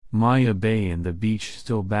Maya Bay and the beach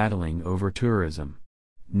still battling over tourism.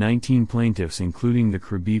 19 plaintiffs including the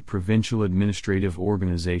Krabi Provincial Administrative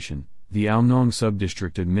Organization, the Ao Nang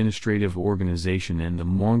Subdistrict Administrative Organization and the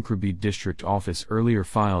Muang Krabi District Office earlier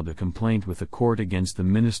filed a complaint with the court against the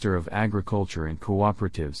Minister of Agriculture and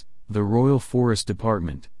Cooperatives, the Royal Forest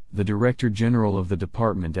Department, the Director General of the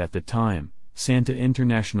department at the time, Santa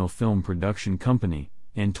International Film Production Company,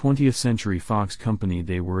 and 20th Century Fox Company.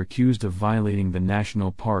 They were accused of violating the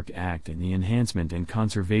National Park Act and the Enhancement and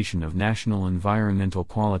Conservation of National Environmental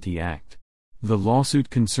Quality Act. The lawsuit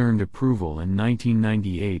concerned approval in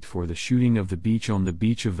 1998 for the shooting of the beach on the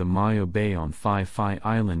beach of the Maya Bay on Phi Phi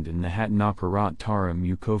Island in the Hatnaparat Tara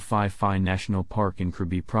Muko Phi Phi National Park in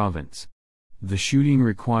Krabi Province. The shooting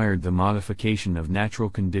required the modification of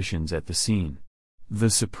natural conditions at the scene. The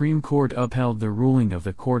Supreme Court upheld the ruling of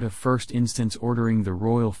the Court of First Instance ordering the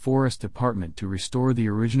Royal Forest Department to restore the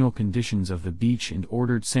original conditions of the beach and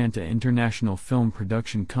ordered Santa International Film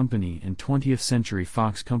Production Company and 20th Century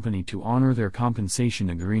Fox Company to honor their compensation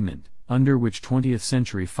agreement, under which 20th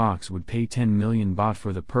Century Fox would pay 10 million baht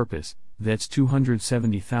for the purpose, that's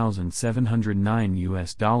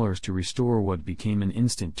 $270,709 to restore what became an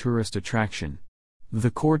instant tourist attraction. The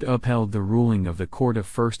court upheld the ruling of the Court of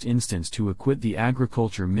First Instance to acquit the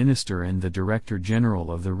Agriculture Minister and the Director General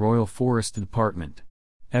of the Royal Forest Department.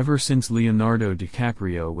 Ever since Leonardo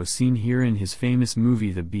DiCaprio was seen here in his famous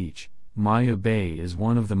movie The Beach, Maya Bay is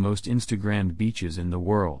one of the most Instagrammed beaches in the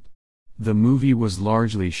world. The movie was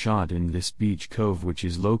largely shot in this beach cove, which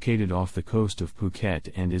is located off the coast of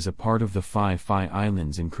Phuket and is a part of the Phi Phi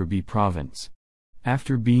Islands in Krabi Province.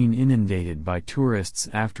 After being inundated by tourists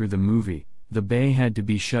after the movie, the bay had to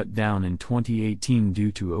be shut down in 2018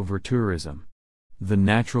 due to over-tourism. The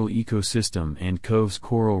natural ecosystem and cove's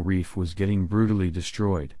coral reef was getting brutally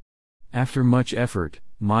destroyed. After much effort,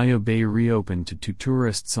 Maya Bay reopened to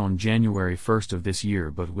tourists on January 1st of this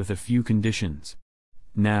year, but with a few conditions.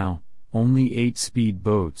 Now, only 8 speed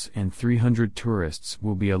boats and 300 tourists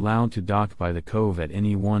will be allowed to dock by the cove at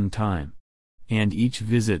any one time. And each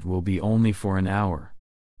visit will be only for an hour.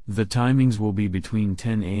 The timings will be between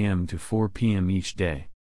 10 a.m. to 4 p.m. each day.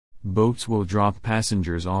 Boats will drop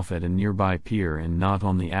passengers off at a nearby pier and not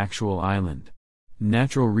on the actual island.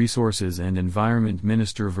 Natural Resources and Environment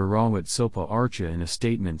Minister Virawat Silpa Archa in a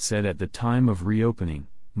statement said at the time of reopening,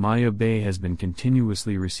 Maya Bay has been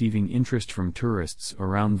continuously receiving interest from tourists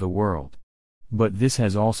around the world. But this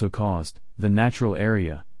has also caused the natural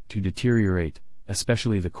area to deteriorate,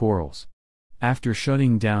 especially the corals. After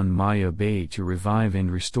shutting down Maya Bay to revive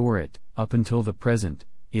and restore it, up until the present,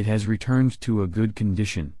 it has returned to a good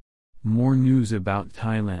condition. More news about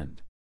Thailand.